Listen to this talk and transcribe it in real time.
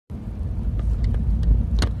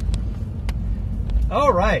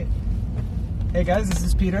All right. Hey guys, this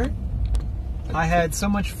is Peter. I had so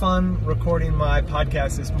much fun recording my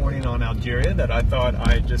podcast this morning on Algeria that I thought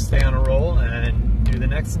I'd just stay on a roll and do the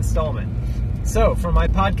next installment. So, for my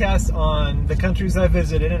podcast on the countries I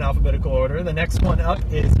visited in alphabetical order, the next one up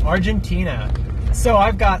is Argentina. So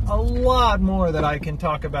I've got a lot more that I can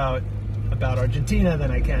talk about Argentina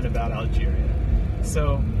than I can about Algeria.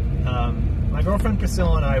 So, my girlfriend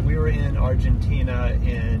Priscilla and I, we were in Argentina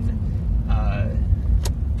in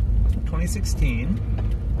 2016.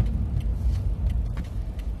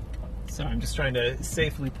 So I'm just trying to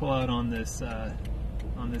safely pull out on this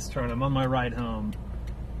turn. I'm on my ride home,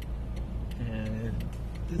 and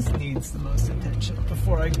this needs the most attention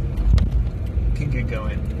before I can get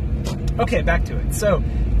going. Okay, back to it. So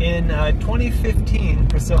in 2015,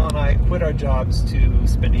 Priscilla and I quit our jobs to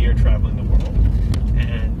spend a year traveling the world,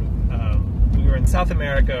 and we were in South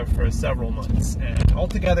America for several months, and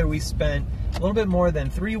altogether we spent a little bit more than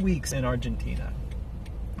 3 weeks in Argentina.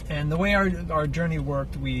 And the way our journey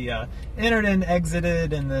worked, we entered and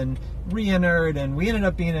exited and then re-entered, and we ended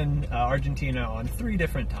up being in Argentina on 3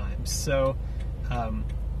 different times. So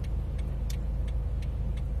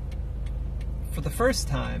for the first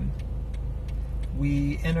time,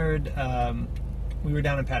 we entered, we were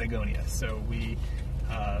down in Patagonia. So we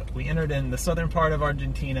entered in the southern part of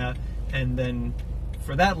Argentina, and then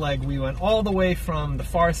for that leg, we went all the way from the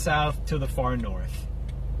far south to the far north,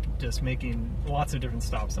 just making lots of different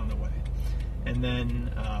stops on the way. And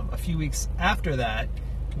then a few weeks after that,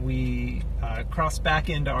 we crossed back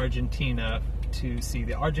into Argentina to see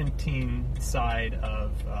the Argentine side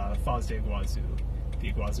of Foz de Iguazu,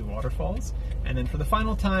 the Iguazu waterfalls. And then for the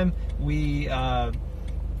final time, we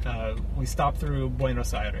stopped through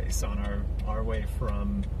Buenos Aires on our way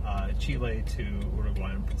from Chile to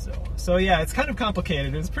Uruguay and Brazil. So yeah, it's kind of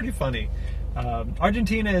complicated. It was pretty funny.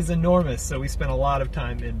 Argentina is enormous, so we spent a lot of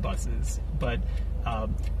time in buses. But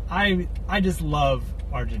I just love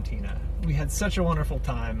Argentina. We had such a wonderful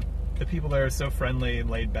time. The people there are so friendly and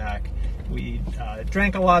laid back. We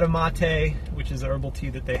drank a lot of mate, which is a herbal tea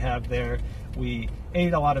that they have there. We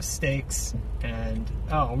ate a lot of steaks, and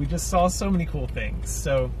we just saw so many cool things.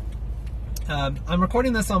 So I'm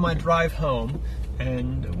recording this on my drive home,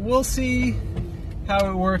 and we'll see how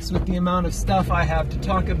it works with the amount of stuff I have to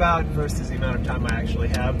talk about versus the amount of time I actually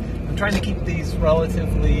have. I'm trying to keep these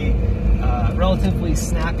relatively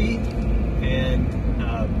snappy and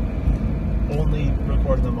only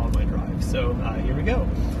record them on my drive. So here we go.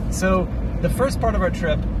 So the first part of our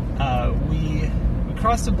trip, we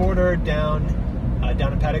crossed the border down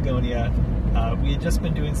in Patagonia. We had just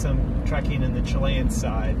been doing some trekking in the Chilean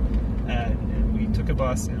side, and we took a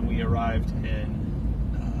bus and we arrived in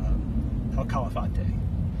El Calafate.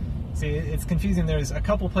 See, it's confusing. There's a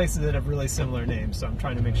couple places that have really similar names, so I'm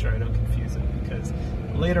trying to make sure I don't confuse it, because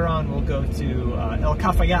later on we'll go to El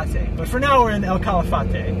Cafayate. But for now we're in El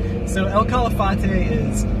Calafate. So El Calafate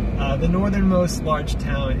is the northernmost large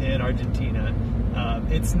town in Argentina.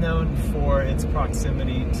 It's known for its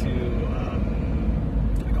proximity to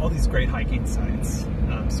like all these great hiking sites.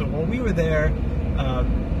 So while we were there,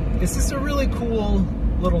 it's just a really cool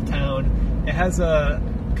little town. It has a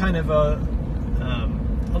kind of a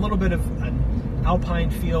little bit of an alpine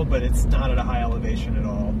feel, but it's not at a high elevation at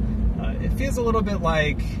all. It feels a little bit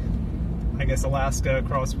like, I guess, Alaska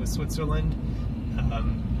crossed with Switzerland.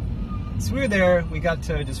 So we were there. We got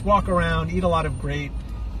to just walk around, eat a lot of great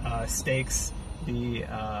steaks. The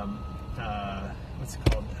what's it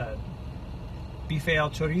called? Bife al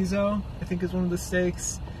chorizo, I think, is one of the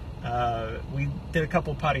steaks. We did a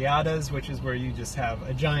couple pareadas, which is where you just have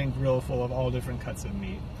a giant grill full of all different cuts of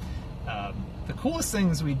meat. The coolest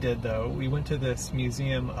things we did, though, we went to this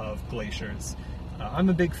museum of glaciers. I'm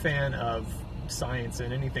a big fan of science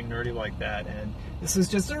and anything nerdy like that, and this is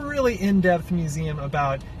just a really in-depth museum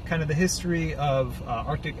about kind of the history of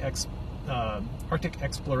Arctic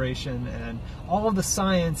exploration and all of the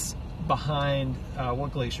science behind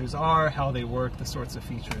what glaciers are, how they work, the sorts of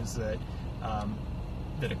features that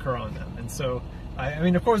occur on them. And so, I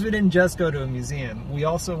mean, of course, we didn't just go to a museum. We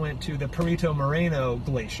also went to the Perito Moreno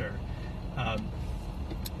Glacier.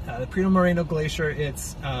 The Perito Moreno Glacier,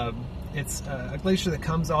 it's a glacier that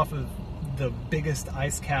comes off of the biggest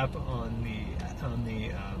ice cap on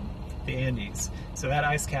the Andes. So that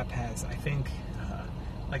ice cap has, I think,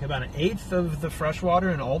 like about 1/8 of the fresh water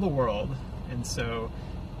in all the world. And so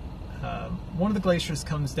one of the glaciers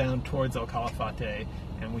comes down towards El Calafate,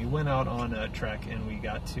 and we went out on a trek and we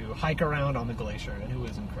got to hike around on the glacier, and it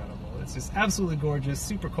was incredible. It's just absolutely gorgeous,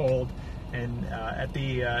 super cold, and at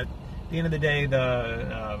the end of the day,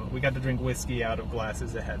 we got to drink whiskey out of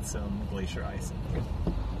glasses that had some glacier ice in it.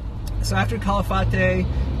 So after Calafate,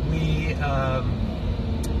 we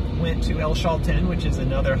went to El Chalten, which is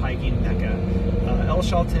another hiking mecca. El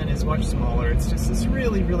Chalten is much smaller. It's just this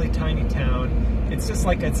really, really tiny town. It's just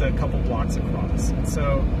like it's a couple blocks across.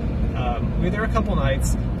 So we were there a couple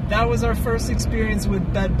nights. That was our first experience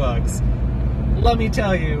with bed bugs. Let me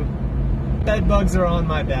tell you, bed bugs are on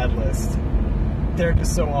my bad list. They're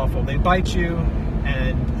just so awful. They bite you,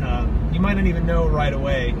 and you might not even know right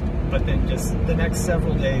away, but then just the next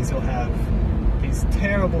several days you'll have these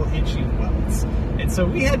terrible itching welts. And so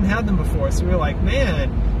we hadn't had them before, so we were like,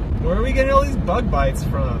 man, where are we getting all these bug bites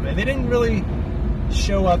from? And they didn't really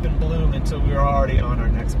show up and bloom until we were already on our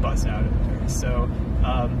next bus out of there. So,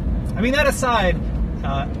 I mean, that aside,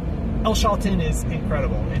 El Chalten is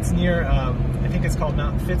incredible. It's near, I think it's called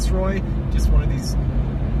Mount Fitzroy, just one of these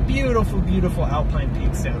beautiful, beautiful alpine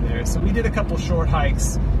peaks down there. So we did a couple short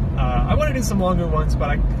hikes. I wanted to do some longer ones, but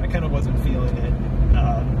I kind of wasn't feeling it.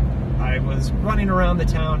 I was running around the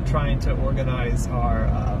town trying to organize our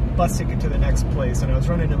bus ticket to the next place, and I was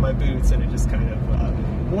running in my boots, and it just kind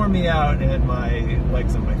of wore me out and my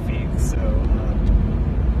legs on my feet. So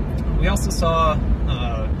we also saw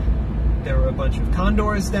there were a bunch of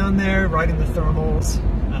condors down there riding the thermals.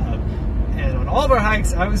 And on all of our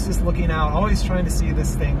hikes, I was just looking out, always trying to see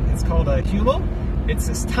this thing. It's called a huemul. It's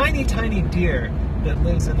this tiny, tiny deer that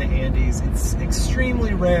lives in the Andes. It's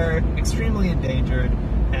extremely rare, extremely endangered,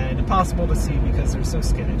 and impossible to see because they're so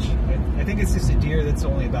skittish. I think it's just a deer that's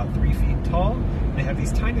only about 3 feet tall. They have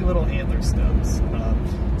these tiny little antler stubs.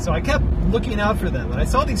 So I kept looking out for them, and I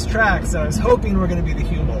saw these tracks that I was hoping were going to be the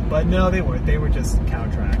huemul, but no, they weren't. They were just cow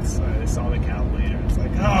tracks. I saw the cow later. It's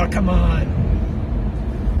like, oh, come on.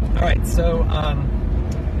 All right, so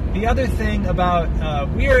the other thing about,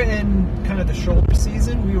 we are in kind of the shoulder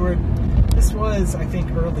season. This was, I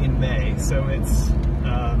think, early May, so it's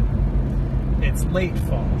late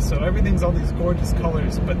fall. So everything's all these gorgeous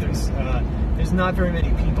colors, but there's not very many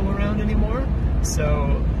people around anymore.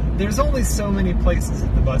 So there's only so many places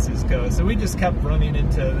that the buses go. So we just kept running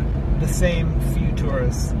into the same few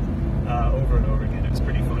tourists over and over again. It was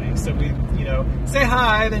pretty funny. So we, say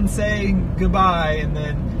hi, then say goodbye, and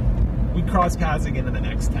then we cross paths again in the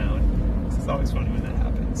next town. It's always funny when that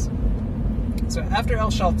happens. So after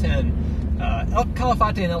El Chalten,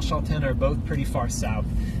 Calafate and El Chalten are both pretty far south.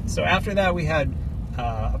 So after that, we had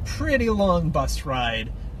a pretty long bus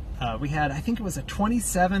ride. We had, I think it was a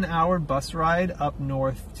 27-hour bus ride up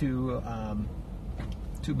north to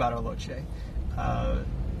Bariloche.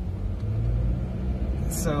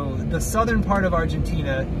 So the southern part of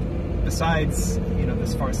Argentina, besides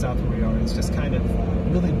this far south where we are, it's just kind of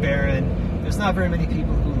really barren. There's not very many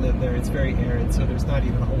people who live there. It's very arid, so there's not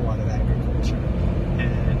even a whole lot of agriculture.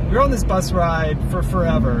 And we were on this bus ride for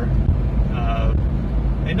forever,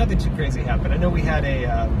 and nothing too crazy happened. I know we had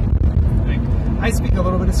I speak a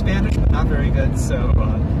little bit of Spanish, but not very good, so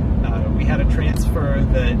we had a transfer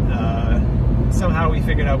that somehow we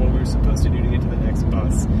figured out what we were supposed to do to get to the next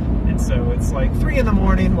bus. And so it's like 3 in the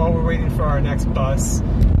morning while we're waiting for our next bus,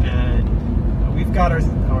 and we've got our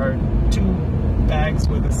 2 bags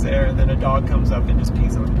with us there, and then a dog comes up and just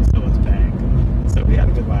pees on Priscilla's bag. So we had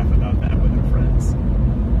a good laugh about that with our friends.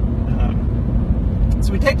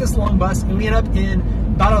 So we take this long bus, and we end up in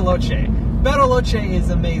Bariloche. Bariloche is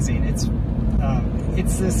amazing.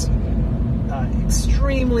 It's this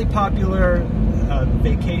extremely popular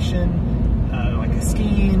vacation, like a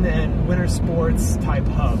skiing and winter sports type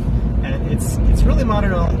hub, and it's really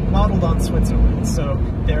modeled on Switzerland. So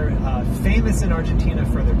they're famous in Argentina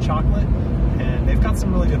for their chocolate, and they've got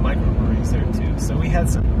some really good microbreweries there too. So we had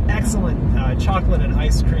some excellent chocolate and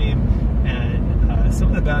ice cream, and some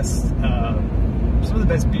of the best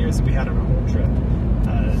beers that we had on our whole trip.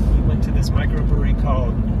 We went to this microbrewery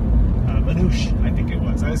called Manouche, I think it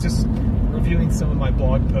was. I was just reviewing some of my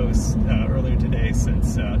blog posts earlier today,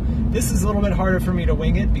 since this is a little bit harder for me to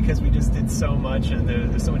wing it because we just did so much, and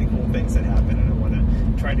there's so many cool things that happen, and I want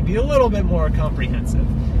to try to be a little bit more comprehensive.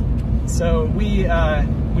 So we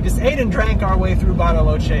just ate and drank our way through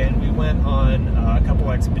Bariloche, and we went on a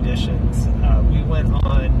couple expeditions. We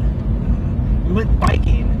went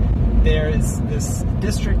biking. There's this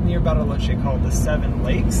district near Bariloche called the Seven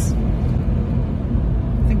Lakes.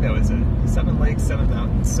 I think that was it. 7 Lakes, 7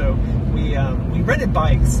 Mountains. So we rented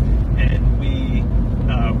bikes, and we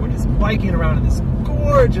were just biking around in this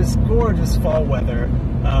gorgeous, gorgeous fall weather.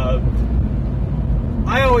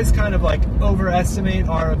 I always kind of like overestimate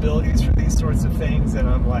our abilities for these sorts of things, and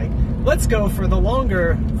I'm like, let's go for the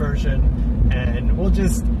longer version, and we'll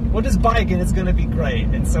just bike, and it's going to be great.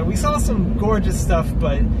 And so we saw some gorgeous stuff,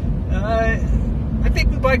 but I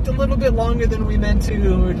think we biked a little bit longer than we meant to.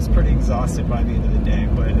 We were just pretty exhausted by the end of the day,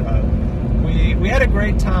 but we had a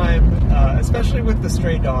great time, especially with the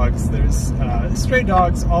stray dogs. There's stray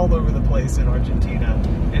dogs all over the place in Argentina,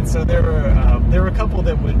 and so there were a couple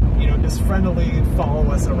that would just friendly follow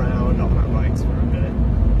us around on our bikes for a minute.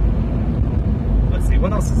 Let's see,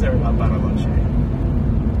 what else is there about Bariloche?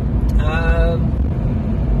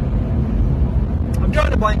 I'm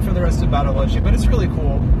drawing a blank for the rest of Bariloche, but it's really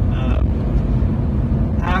cool.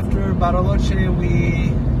 After Bariloche,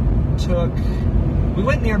 we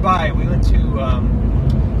went nearby. We went to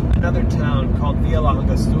another town called Villa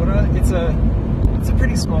Angostura. It's a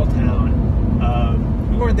pretty small town.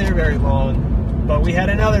 We weren't there very long, but we had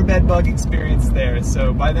another bed bug experience there.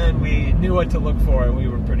 So by then we knew what to look for, and we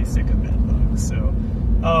were pretty sick of bed bugs. So,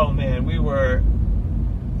 oh man, we were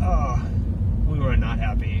not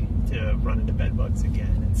happy to run into bed bugs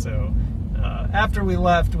again. And so after we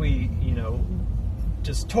left, we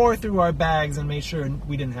just tore through our bags and made sure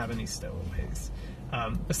we didn't have any stowaways.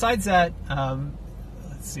 Besides that,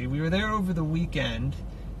 let's see, we were there over the weekend.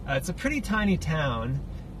 It's a pretty tiny town,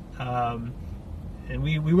 and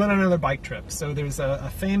we went on another bike trip. So there's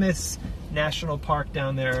a famous national park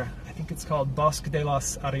down there. I think it's called Bosque de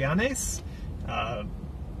los Arayanes.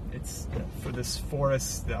 It's for this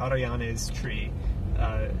forest, the Arayanes tree.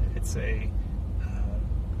 It's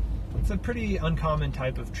a pretty uncommon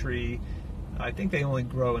type of tree. I think they only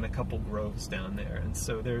grow in a couple groves down there, and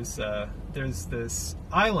so there's this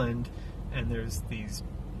island, and there's these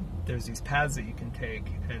paths that you can take,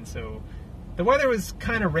 and so the weather was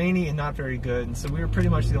kind of rainy and not very good, and so we were pretty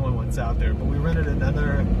much the only ones out there. But we rented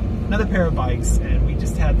another pair of bikes, and we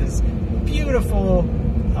just had this beautiful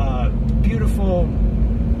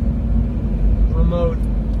remote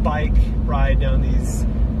bike ride down these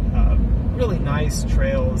really nice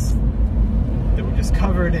trails that were just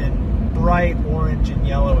covered in bright orange and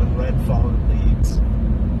yellow and red fallen leaves.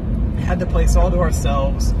 We had the place all to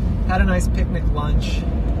ourselves, had a nice picnic lunch,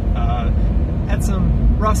 had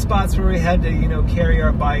some rough spots where we had to, carry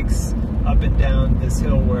our bikes up and down this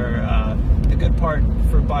hill where the good part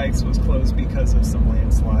for bikes was closed because of some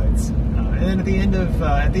landslides. And then at the end of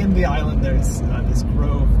the island, there's this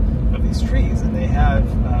grove of these trees, and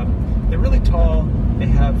they're really tall. They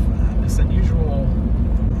have this unusual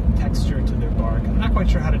texture to their bark. I'm not quite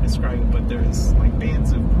sure how to describe it, but there's like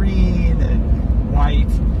bands of green and white,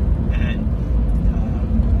 and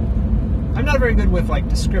I'm not very good with like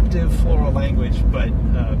descriptive floral language, but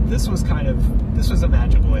this was a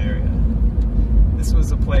magical area. This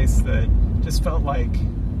was a place that just felt like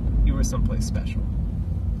you were someplace special.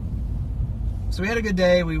 So we had a good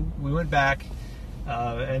day. We went back,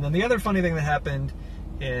 and then the other funny thing that happened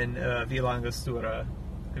in Villa Angostura,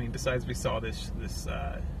 besides we saw this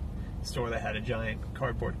store that had a giant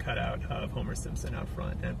cardboard cutout of Homer Simpson out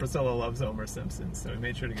front, and Priscilla loves Homer Simpson, so we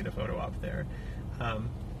made sure to get a photo op there.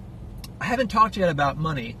 I haven't talked yet about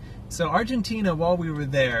money. So Argentina, while we were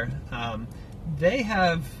there, they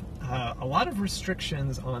have a lot of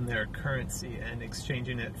restrictions on their currency and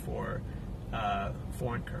exchanging it for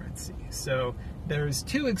foreign currency. So there's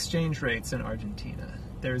two exchange rates in Argentina.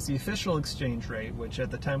 There's the official exchange rate, which at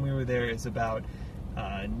the time we were there is about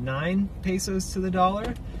 9 pesos to the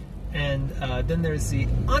dollar. And then there's the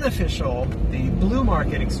unofficial, the blue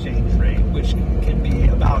market exchange rate, which can be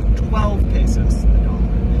about 12 pesos to the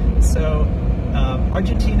dollar. So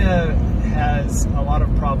Argentina has a lot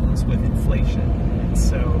of problems with inflation. And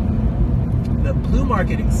so the blue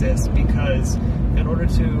market exists because in order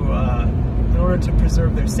to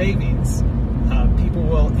preserve their savings, people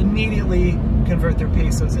will immediately convert their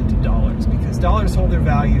pesos into dollars, because dollars hold their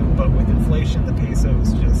value, but with inflation, the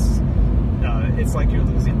pesos just it's like you're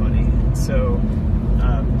losing money. So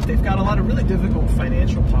they've got a lot of really difficult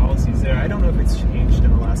financial policies there. I don't know if it's changed in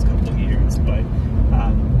the last couple of years, but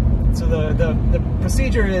so the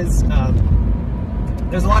procedure is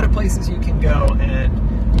there's a lot of places you can go,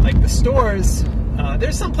 and like the stores,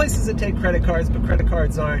 there's some places that take credit cards, but credit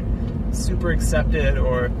cards aren't super accepted,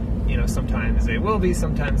 or sometimes they will be,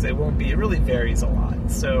 sometimes they won't be. It really varies a lot.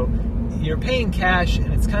 So you're paying cash,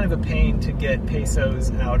 and it's kind of a pain to get pesos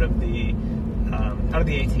out of the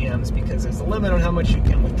ATMs, because there's a limit on how much you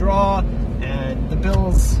can withdraw, and the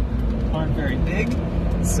bills aren't very big.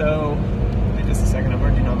 So, in just a second, I'm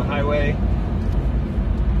merging on the highway.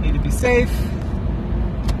 Need to be safe.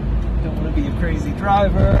 Don't want to be a crazy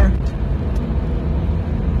driver.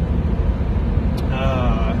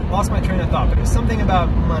 Lost my train of thought, but there's something about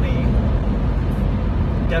money.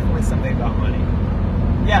 Definitely something about money.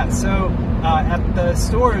 Yeah, so at the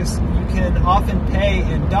stores, you can often pay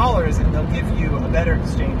in dollars, and they'll give you a better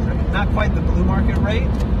exchange rate. Not quite the blue market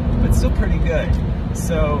rate, but still pretty good.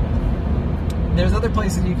 So there's other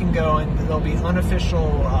places you can go, and there'll be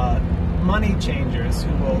unofficial money changers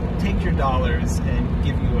who will take your dollars and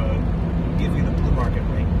give you the blue market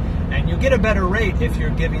rate. And you'll get a better rate if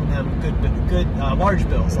you're giving them good large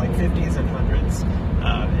bills like 50s and 100s.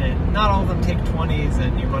 And not all of them take 20s,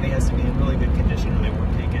 and your money has to be in really good condition or they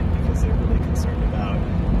won't take it because they're really concerned about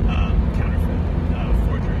counterfeit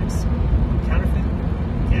forgeries. Counterfeit?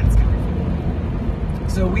 Yeah, it's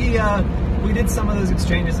counterfeit. So we did some of those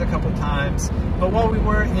exchanges a couple times, but while we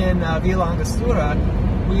were in Villa Angostura,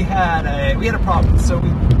 we had a problem. So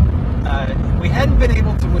we hadn't been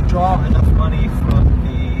able to withdraw enough money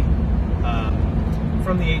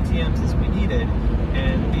from the ATMs as we needed,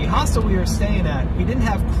 and the hostel we were staying at, we didn't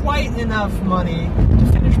have quite enough money to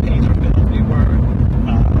finish paying our bill. We were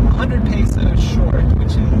 100 pesos short,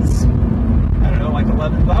 which is, I don't know, like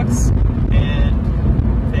 $11, and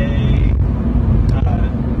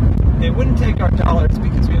they wouldn't take our dollars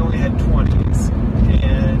because we only had 20s,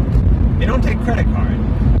 and they don't take credit card.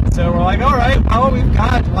 So we're like, all right, well, we've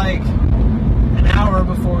got like an hour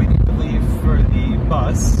before we need to leave for the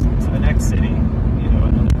bus to the next city,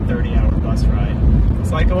 another 30-hour bus ride.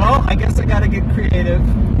 It's like, well, I guess I got to get creative.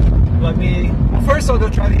 First I'll go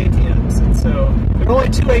try the ATMs. And so there were only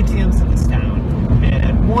 2 ATMs in this town,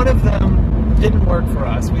 and one of them didn't work for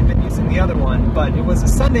us. We've been using the other one, but it was a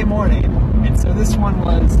Sunday morning, and so this one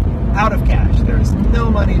was out of cash. There was no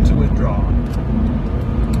money to withdraw.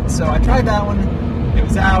 So I tried that one. It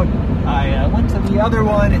was out. I went to the other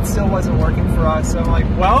one. It still wasn't working for us. So I'm like,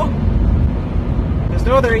 well, there's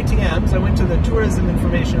no other ATMs. I went to the tourism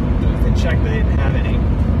information booth and checked they didn't have any.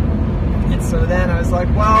 And so then I was like,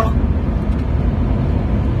 well,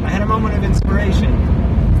 I had a moment of inspiration.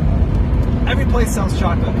 Every place sells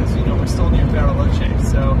chocolate because, we're still near Bariloche.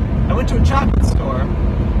 So I went to a chocolate store,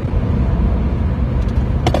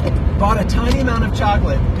 bought a tiny amount of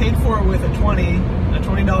chocolate, paid for it with a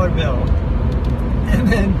 $20 bill, and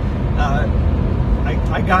then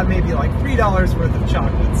I got maybe like $3 worth of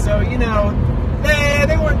chocolate. So,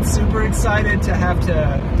 they weren't super excited to have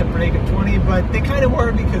to break a 20, but they kind of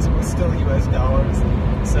were because it was still US dollars.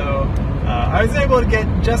 So I was able to get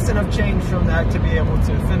just enough change from that to be able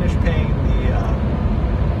to finish paying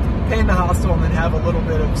the hostel and then have a little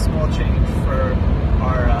bit of small change for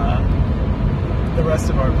the rest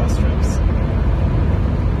of our bus trips.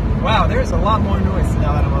 Wow, there's a lot more noise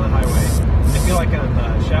now that I'm on the highway. I feel like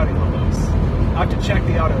I'm shouting almost. I'll have to check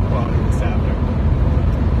the audio quality this after.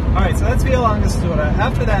 Alright, so that's Villa Angostura.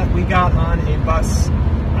 After that, we got on a bus,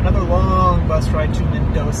 another long bus ride to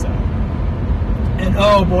Mendoza. And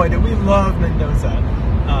oh boy, did we love Mendoza.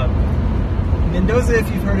 Mendoza, if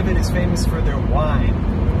you've heard of it, is famous for their wine.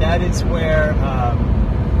 That is where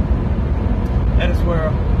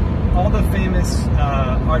all the famous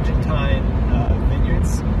Argentine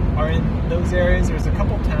vineyards are in those areas. There's a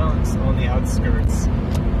couple towns on the outskirts.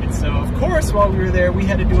 And so, of course, while we were there, we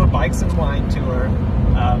had to do a bikes and wine tour.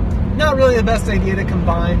 Not really the best idea to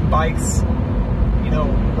combine bikes,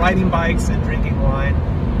 riding bikes and drinking wine.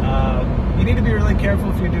 You need to be really careful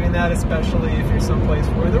if you're doing that, especially if you're someplace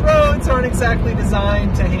where the roads aren't exactly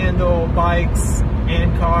designed to handle bikes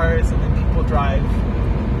and cars, and then people drive,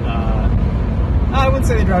 I wouldn't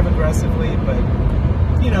say they drive aggressively, but,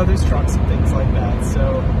 there's trucks and things like that.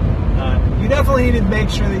 So you definitely need to make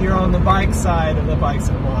sure that you're on the bike side of the bikes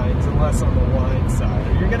and wines, and less on the wine side,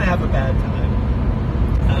 or you're going to have a bad time.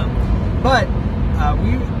 But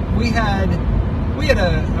we had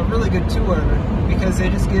a really good tour because they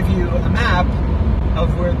just give you a map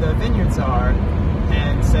of where the vineyards are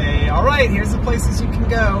and say, all right, here's the places you can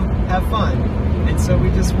go, have fun. And so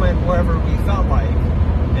we just went wherever we felt like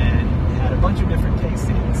and had a bunch of different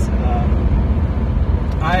tastings.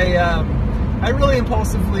 I really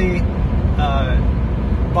impulsively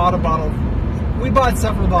bought a bottle. We bought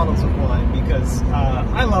several bottles of wine because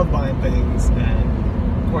I love buying things, and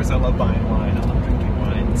of course I love buying wine. I love drinking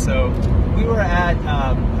wine. So we were at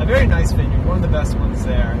a very nice vineyard, one of the best ones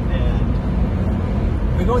there, and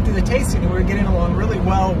we were going through the tasting, and we were getting along really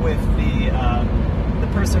well with the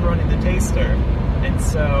person running the taster. And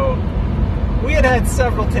so we had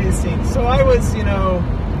several tastings, so I was,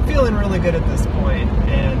 feeling really good at this point.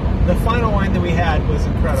 And the final wine that we had was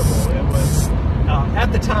incredible. It was,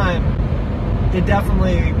 at the time, it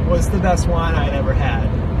definitely was the best wine I'd ever had.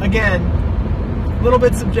 Again, a little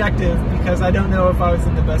bit subjective because I don't know if I was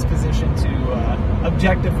in the best position to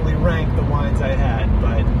objectively rank the wines I had,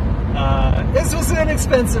 but this was an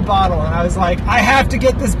expensive bottle, and I was like, I have to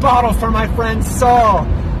get this bottle for my friend Saul.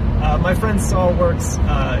 My friend Saul works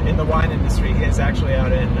in the wine industry. He is actually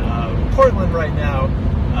out in Portland right now.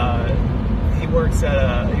 He works at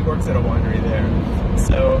a winery there,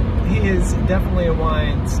 so he is definitely a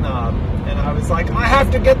wine snob. And I was like, I have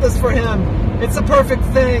to get this for him. It's a perfect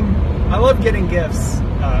thing. I love getting gifts.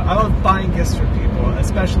 I love buying gifts for people,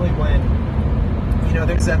 especially when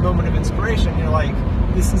there's that moment of inspiration. You're like,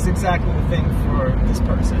 this is exactly the thing for this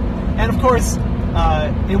person. And of course,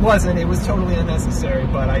 it wasn't. It was totally unnecessary,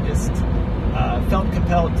 but I just felt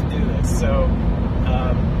compelled to do this. So,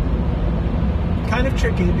 kind of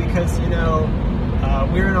tricky because,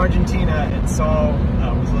 we were in Argentina and Saul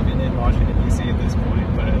was living in Washington, D.C. at this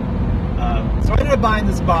point. But so I ended up buying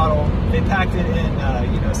this bottle. They packed it in,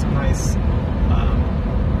 some nice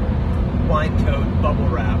wine coat bubble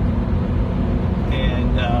wrap.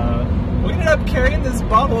 And we ended up carrying this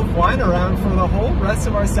bottle of wine around for the whole rest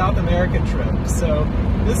of our South American trip. So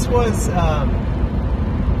this was,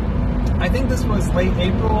 I think this was late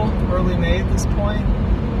April, early May at this point.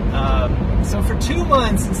 So for 2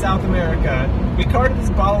 months in South America, we carted this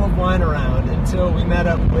bottle of wine around until we met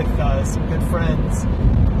up with some good friends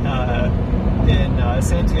in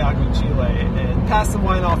Santiago, Chile, and passed the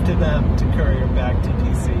wine off to them to courier back to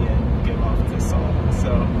DC and give off to Saul.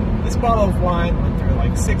 So this bottle of wine went through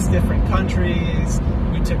like 6 different countries.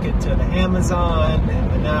 We took it to the Amazon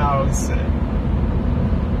and Manaus.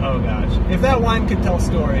 And, oh gosh, if that wine could tell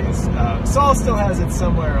stories. Saul still has it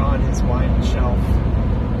somewhere on his wine shelf.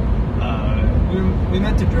 We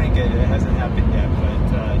meant to drink it. It hasn't happened yet,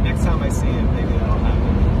 but next time I see it, maybe that'll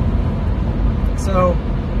happen. So,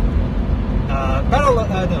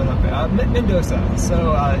 Mendoza.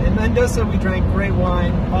 So in Mendoza, we drank great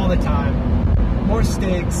wine all the time. More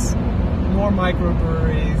steaks, more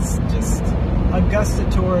microbreweries, just a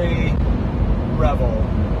gustatory revel.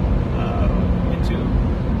 Went to,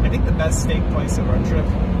 I think, the best steak place of our trip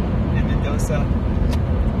in Mendoza.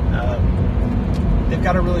 They've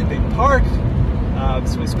got a really big park,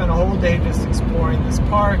 so we spent a whole day just exploring this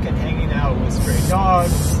park and hanging out with stray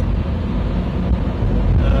dogs.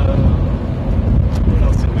 What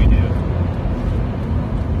else did we do?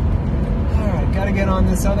 Alright, gotta get on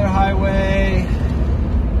this other highway.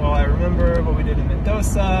 Well, I remember what we did in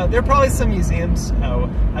Mendoza. There are probably some museums. Oh,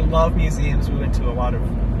 I love museums. We went to a lot of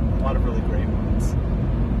really great ones.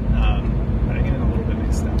 But I'm getting a little bit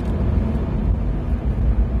mixed up.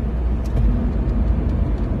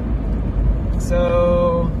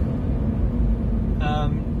 So,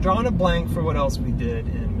 drawing a blank for what else we did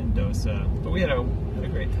in Mendoza, but we had a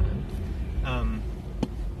great time.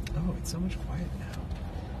 Oh, it's so much quieter now.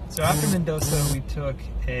 So after Mendoza, we took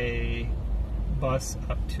a bus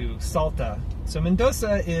up to Salta. So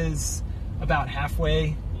Mendoza is about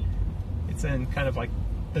halfway. It's in kind of like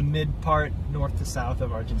the mid part, north to south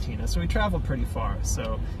of Argentina. So we traveled pretty far.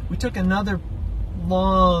 So we took another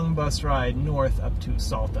long bus ride north up to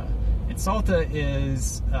Salta. And Salta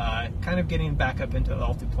is kind of getting back up into the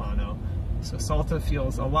Altiplano. So Salta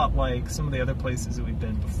feels a lot like some of the other places that we've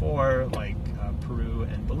been before, like Peru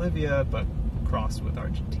and Bolivia, but crossed with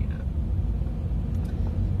Argentina.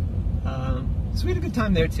 So we had a good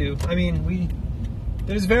time there too. I mean,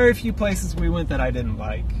 there's very few places we went that I didn't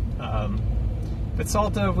like. But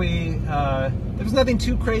Salta, there was nothing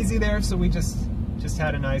too crazy there, so we just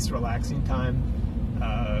had a nice, relaxing time.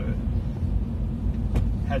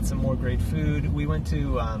 Had some more great food. We went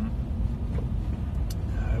to I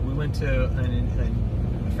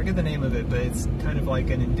forget the name of it, but it's kind of like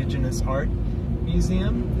an indigenous art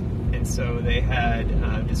museum, and so they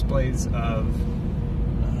had displays of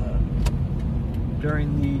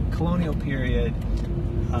during the colonial period,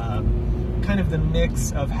 kind of the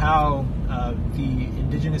mix of how the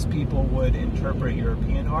indigenous people would interpret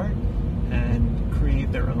European art and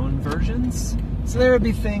create their own versions. So there would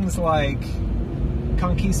be things like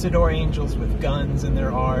conquistador angels with guns in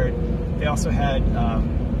their art. They also had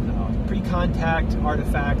pre-contact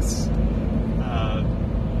artifacts,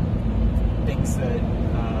 things that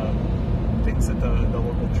the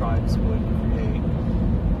local tribes would create.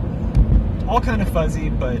 All kind of fuzzy,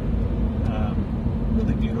 but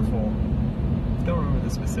really beautiful. Don't remember the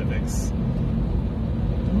specifics.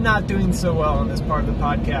 Not doing so well on this part of the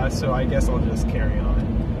podcast, so I guess I'll just carry on.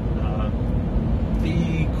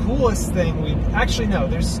 The coolest thing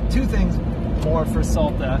there's 2 things more for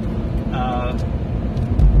Salta.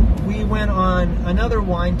 We went on another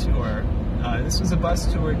wine tour. This was a bus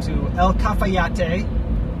tour to El Cafayate,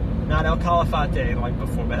 not El Calafate like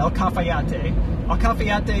before, but El Cafayate. El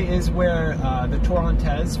Cafayate is where the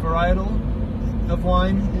Torrontés varietal of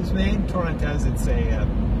wine is made. Torrontés,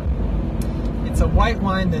 it's a white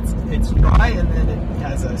wine it's dry and then it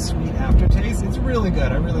has a sweet aftertaste. It's really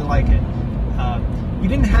good. I really like it. We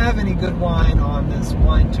didn't have any good wine on this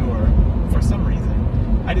wine tour for some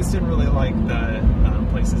reason. I just didn't really like the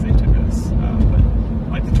places they took us. But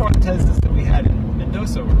like the torrenteses that we had in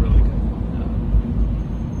Mendoza were really good.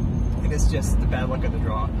 I guess just the bad luck of the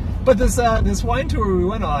draw. But this wine tour we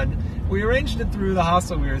went on, we arranged it through the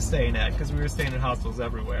hostel we were staying at, because we were staying in hostels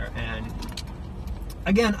everywhere. And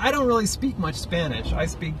again, I don't really speak much Spanish. I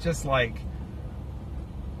speak just like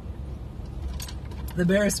the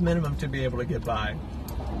barest minimum to be able to get by.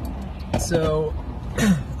 So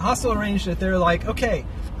hostel arranged it. They're like, okay,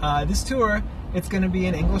 this tour, it's going to be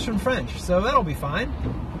in English and French, so that'll be fine.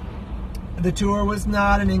 The tour was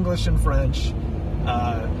not in English and French.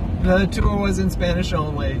 The tour was in Spanish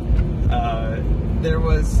only. There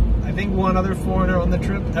was, I think, one other foreigner on the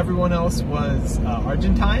trip. Everyone else was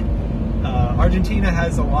Argentine. Argentina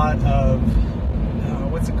has a lot of,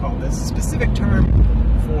 what's it called? There's a specific term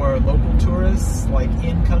for local tourists, like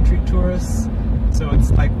in-country tourists. So it's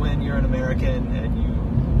like when you're an American and you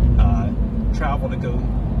travel to go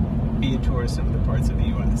be a tourist in other parts of the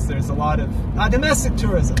U.S. There's a lot of domestic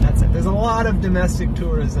tourism. That's it. There's a lot of domestic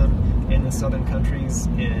tourism in the southern countries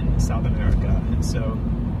in South America, and so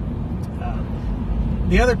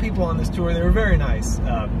the other people on this tour, they were very nice,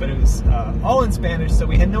 but it was all in Spanish, so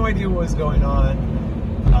we had no idea what was going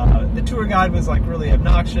on. The tour guide was like really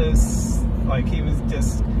obnoxious. Like he was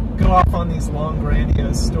just go off on these long,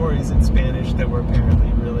 grandiose stories in Spanish that were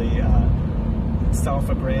apparently really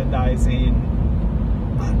self-aggrandizing.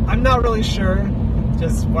 I'm not really sure,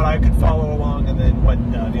 just what I could follow along, and then what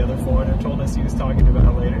the other foreigner told us he was talking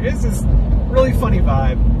about later. It's this really funny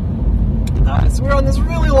vibe. So we're on this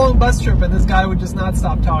really long bus trip, and this guy would just not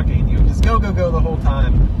stop talking. He would just go the whole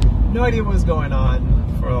time. No idea what was going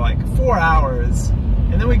on for like 4 hours.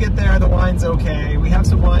 And then we get there, the wine's okay. We have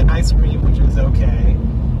some wine ice cream, which is okay.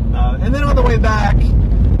 And then on the way back,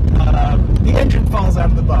 the engine falls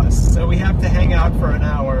out of the bus. So we have to hang out for an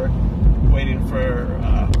hour waiting for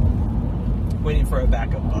a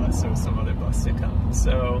backup bus or some other bus to come.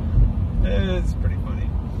 So it's pretty funny.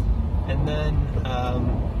 And then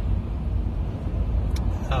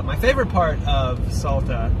my favorite part of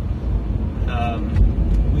Salta,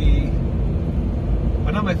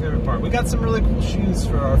 not my favorite part. We got some really cool shoes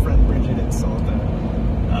for our friend Bridget in Salta.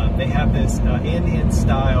 They have this Andean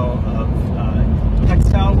style of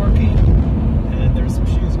textile working, and there's some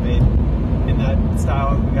shoes made in that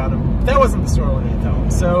style. We got them. That wasn't the store when I tell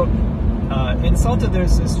them. So in Salta,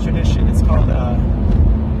 there's this tradition. It's called I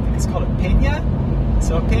think it's called a peña.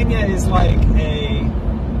 So a peña is like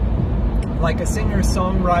a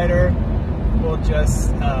singer-songwriter will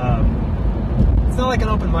just it's not like an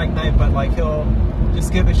open mic night, but like he'll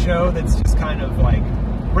just give a show that's just kind of like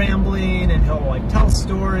rambling, and he'll like tell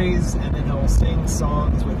stories, and then he'll sing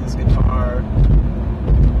songs with his guitar.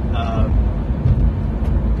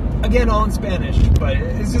 Again, all in Spanish, but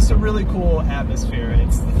it's just a really cool atmosphere, and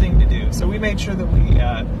it's the thing to do. So we made sure that we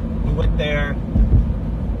went there.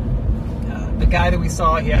 The guy that we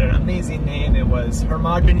saw, he had an amazing name. It was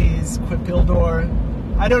Hermogenes Quipildor.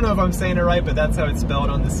 I don't know if I'm saying it right, but that's how it's spelled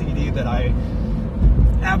on the CD that I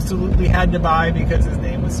absolutely had to buy because his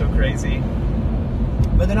name was so crazy.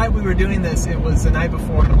 But the night we were doing this, it was the night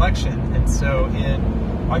before an election, and so in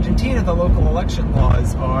Argentina, the local election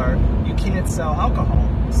laws are you can't sell alcohol.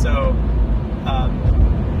 So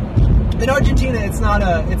in Argentina, it's not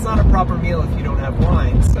a proper meal if you don't have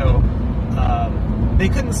wine. So they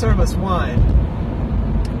couldn't serve us wine.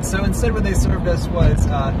 So instead, what they served us was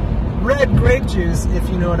red grape juice, if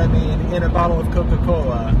you know what I mean, in a bottle of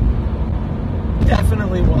Coca-Cola.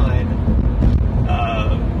 Definitely wine.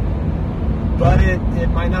 But it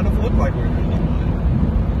might not have looked like we were drinking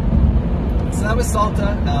wine. So that was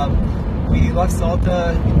Salta. We left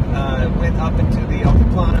Salta, went up into the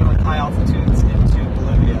Altiplano and high altitudes into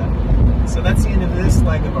Bolivia. So that's the end of this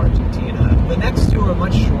leg of Argentina. The next two are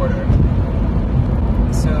much shorter.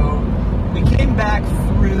 So we came back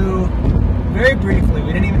through very briefly.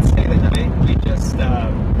 We didn't even stay the night. We just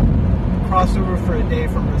crossed over for a day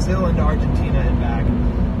from Brazil into Argentina and back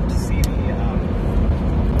to see the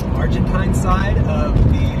Argentine side of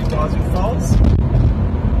the Iguazu Falls.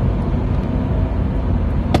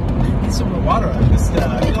 I need some more water. I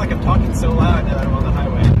feel like I'm talking so loud now that I'm on the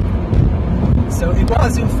highway. So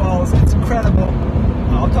Iguazu Falls, it's incredible.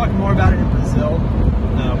 I'll talk more about it in Brazil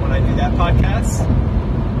when I do that podcast.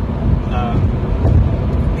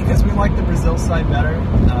 Because we like the Brazil side better.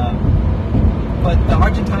 But the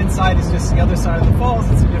Argentine side is just the other side of the falls.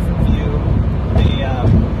 It's a different view.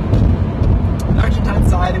 The Argentine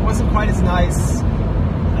side, it wasn't quite as nice.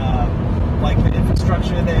 Like the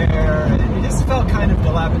infrastructure there, it just felt kind of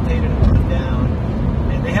dilapidated and run down.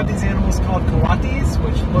 And they have these animals called coatis,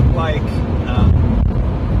 which look like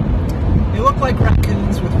They look like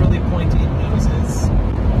raccoons with really pointy noses,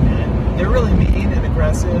 and they're really mean and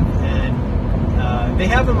aggressive, and they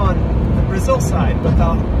have them on the Brazil side, but the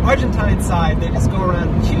Argentine side, they just go around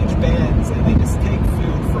in huge bands, and they just take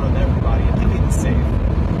food from everybody and nothing is safe.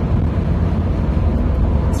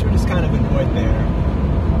 So we're just kind of annoyed there.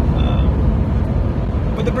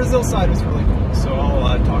 But the Brazil side was really cool, so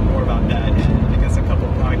I'll talk more about that in, I guess, a couple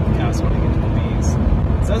of podcasts when I get to the bees.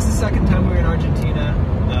 So that's the second time we were in Argentina.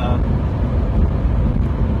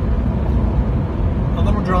 A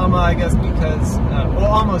little drama, I guess, because, well,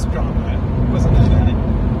 almost drama. It wasn't that bad.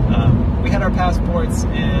 We had our passports,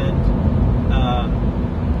 and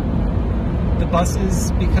the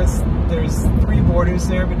buses, because there's 3 borders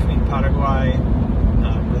there between Paraguay,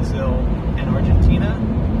 Brazil, and Argentina.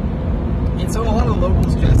 And so a lot of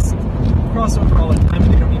locals just cross over all the time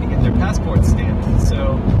and they don't need to get their passports stamped.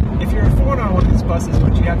 So if you're a foreigner on one of these buses,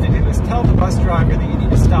 what you have to do is tell the bus driver that you need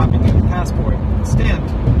to stop and get your passport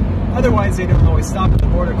stamped. Otherwise, they don't always stop at the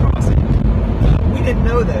border crossing. We didn't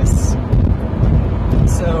know this,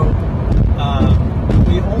 so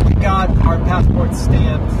we only got our passports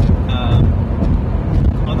stamped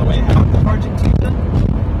on the way out of Argentina.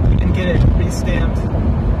 We didn't get it re-stamped.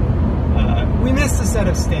 We missed a set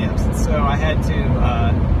of stamps, so I had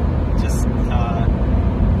to just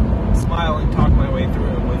smile and talk my way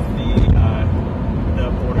through it with the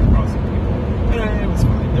border crossing people. But it was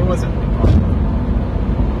fine. There wasn't a problem.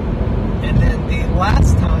 And then the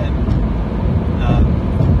last time,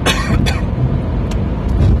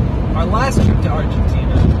 our last trip to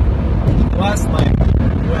Argentina, last night,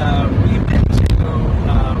 we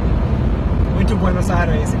went to Buenos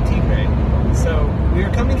Aires and Tigre. So we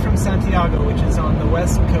were coming from Santiago, which is on the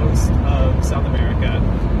west coast of South America,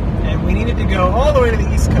 and we needed to go all the way to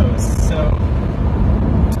the east coast. So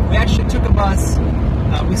we actually took a bus.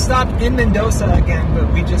 We stopped in Mendoza again,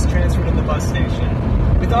 but we just transferred to the bus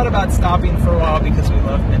station. We thought about stopping for a while because we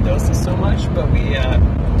love Mendoza so much, but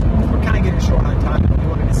we're kind of getting short on time and we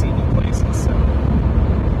wanted to see new places. So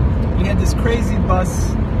we had this crazy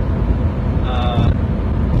bus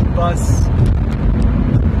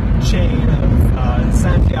chain of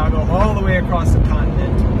Santiago all the way across the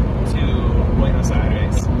continent to Buenos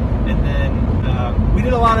Aires. And then we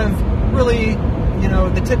did a lot of really,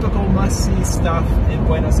 the typical must-see stuff in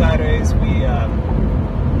Buenos Aires. We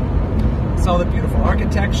saw the beautiful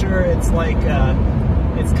architecture. It's like,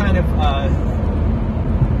 it's kind of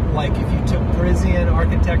like if you took Parisian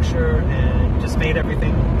architecture and just made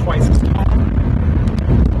everything twice as tall.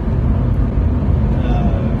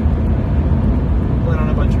 Went on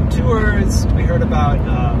a bunch of tours. We heard about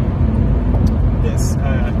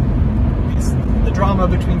the drama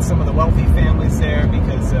between some of the wealthy families there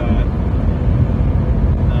because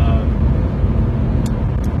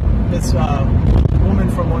this woman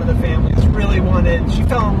from one of the families she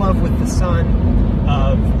fell in love with the son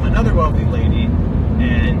of another wealthy lady,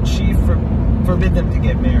 and she forbid them to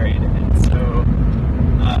get married. And so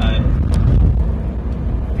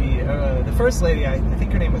the first lady, I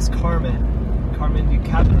think her name was Carmen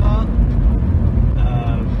Ducatma,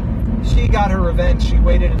 she got her revenge. She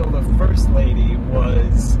waited until the first lady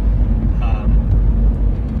was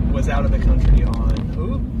out of the country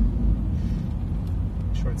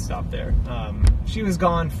short stop there. She was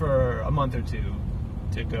gone for a month or two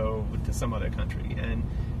to go to some other country, and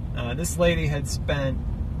this lady had spent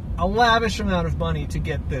a lavish amount of money to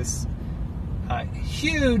get this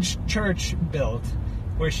huge church built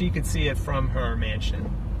where she could see it from her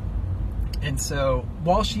mansion. And so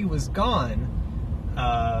while she was gone,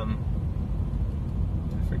 I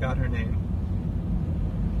forgot her name.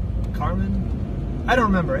 Carmen? I don't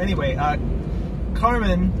remember. Anyway,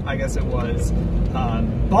 Carmen, I guess it was,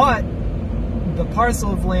 bought the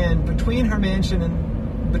parcel of land between her mansion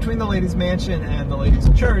and between the lady's mansion and the lady's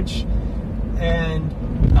church, and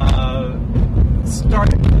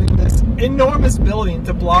started doing this enormous building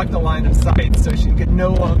to block the line of sight so she could no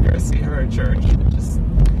longer see her church, just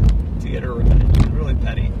to get her revenge. Really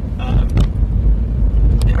petty.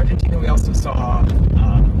 In Argentina, we also saw,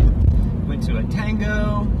 went to a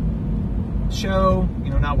tango show,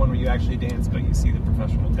 not one where you actually dance, but you see the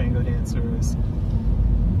professional tango dancers.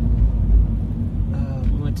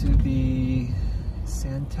 We went to the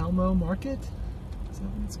San Telmo market. Is that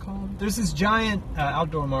what it's called? There's this giant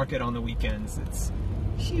outdoor market on the weekends. It's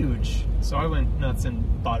huge. So I went nuts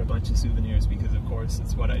and bought a bunch of souvenirs because, of course,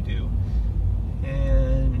 it's what I do.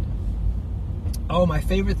 And my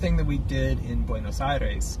favorite thing that we did in Buenos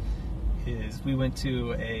Aires is we went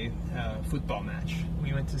to a football match.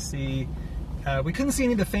 We went to see. We couldn't see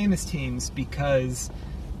any of the famous teams because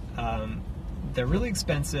they're really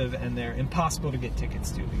expensive and they're impossible to get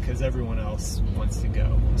tickets to because everyone else wants to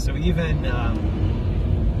go. So even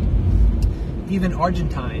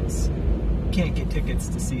Argentines can't get tickets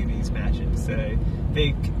to see these matches.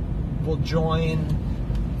 They will join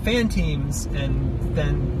fan teams, and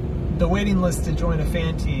then the waiting list to join a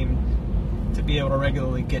fan team to be able to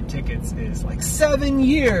regularly get tickets is like 7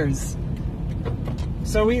 years.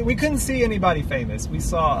 So we couldn't see anybody famous. We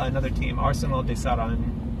saw another team, Arsenal de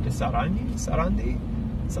Sarandi,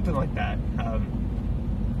 something like that.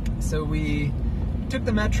 So we took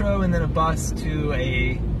the metro and then a bus to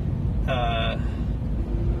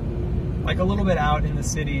like a little bit out in the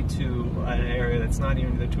city to an area that's not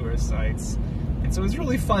even the tourist sites. And so it was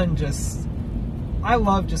really fun. I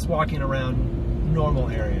love just walking around normal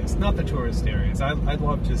areas, not the tourist areas. I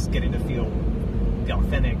love just getting to feel the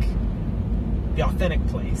authentic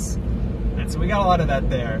place. And so we got a lot of that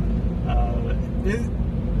there.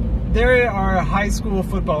 There are high school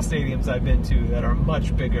football stadiums I've been to that are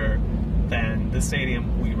much bigger than the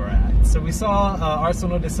stadium we were at. So we saw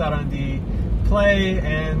Arsenal de Sarandi play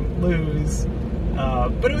and lose,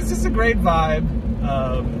 but it was just a great vibe.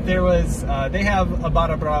 They have a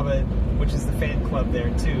Barra Brava, which is the fan club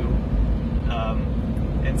there too,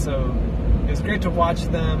 and so it was great to watch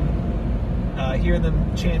them, hear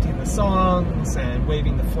them chanting the songs and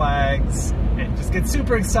waving the flags, and just get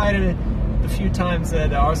super excited the few times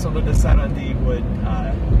that Arsenal de Sarandi would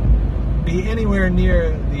be anywhere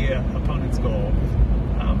near the opponent's goal,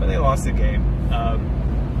 but they lost the game.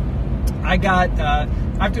 I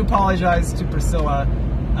have to apologize to Priscilla.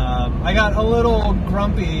 I got a little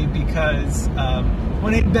grumpy because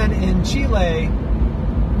when he'd been in Chile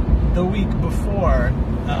the week before,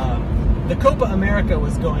 the Copa America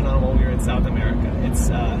was going on while we were in South America. It's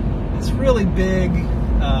this really big,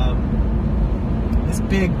 this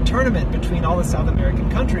big tournament between all the South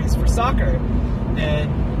American countries for soccer,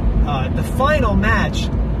 and the final match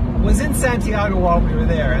was in Santiago while we were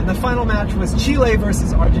there, and the final match was Chile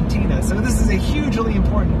versus Argentina. So this is a hugely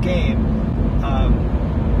important game.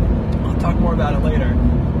 I'll talk more about it later.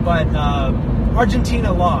 But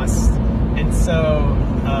Argentina lost, and so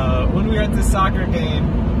when we were at the soccer game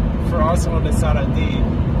for Arsenal de Sarandi,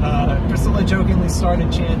 Priscilla jokingly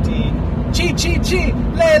started chanting "Chi Chi Chi,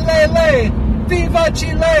 Le Le Le, Viva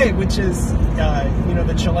Chile," which is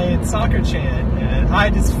the Chilean soccer chant. And I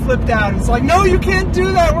just flipped out. It's like, no, you can't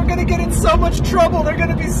do that. We're going to get in so much trouble. They're going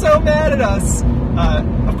to be so mad at us.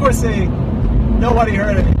 Of course, nobody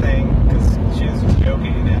heard anything because she was just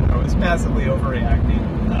joking, and I was massively overreacting.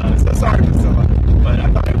 So sorry, Priscilla, but I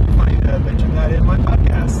thought it would be funny to mention that in my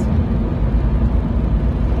podcast.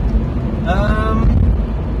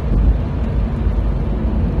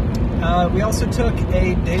 We also took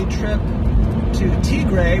a day trip to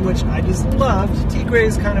Tigre, which I just loved. Tigre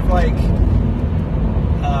is kind of like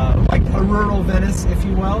a rural Venice, if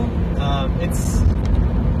you will. It's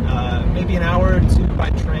maybe an hour or two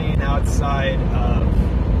by train outside of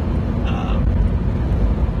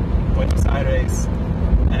Buenos Aires.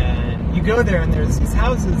 And you go there and there's these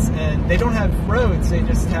houses, and they don't have roads, they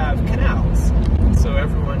just have canals. So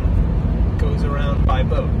everyone goes around by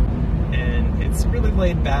boat. And it's really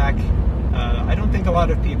laid back. I don't think a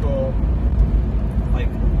lot of people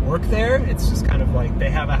work there. It's just kind of like they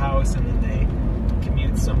have a house and then they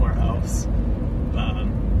commute somewhere else.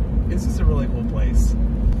 It's just a really cool place.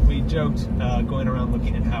 We joked going around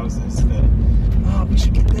looking at houses that, we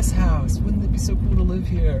should get this house. Wouldn't it be so cool to live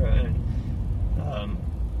here? And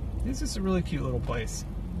it's just a really cute little place.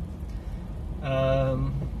 So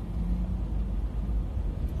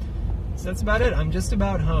that's about it. I'm just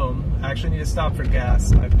about home. I actually need to stop for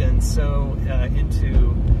gas. I've been so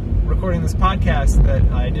into recording this podcast that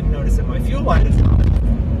I didn't notice that my fuel light is on.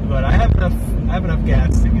 But I have enough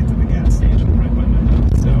gas to get to the gas station right by my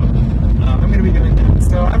house. So I'm going to be doing that.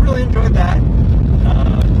 So I really enjoyed that. I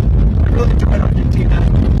really enjoyed Argentina,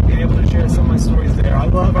 being able to share some of my stories there. I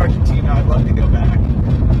love Argentina. I'd love to go back.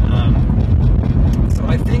 So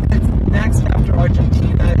I think that next after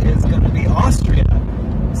Argentina is going to be Austria.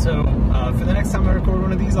 So for the next time I record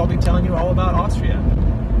one of these, I'll be telling you all about Austria.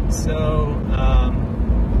 So,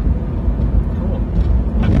 cool.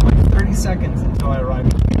 I've got like 30 seconds until I arrive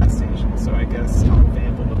at the gas station, so I guess I'll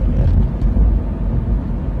vamp a little bit.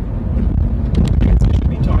 I guess I should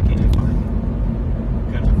be talking if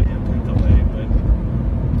I'm kind of vamp and delay,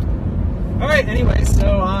 but... Alright, anyway,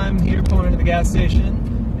 so I'm here pulling into the gas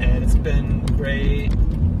station, and it's been great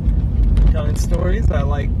telling stories. I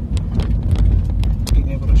like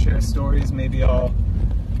being able to share stories. Maybe I'll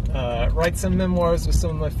write some memoirs with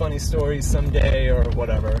some of my funny stories someday or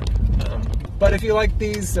whatever. But But if you like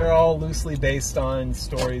these, they're all loosely based on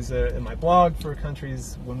stories in my blog for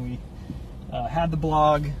countries when we had the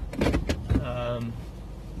blog. All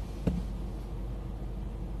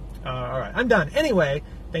right, I'm done. Anyway,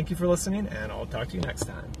 thank you for listening, and I'll talk to you next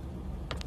time.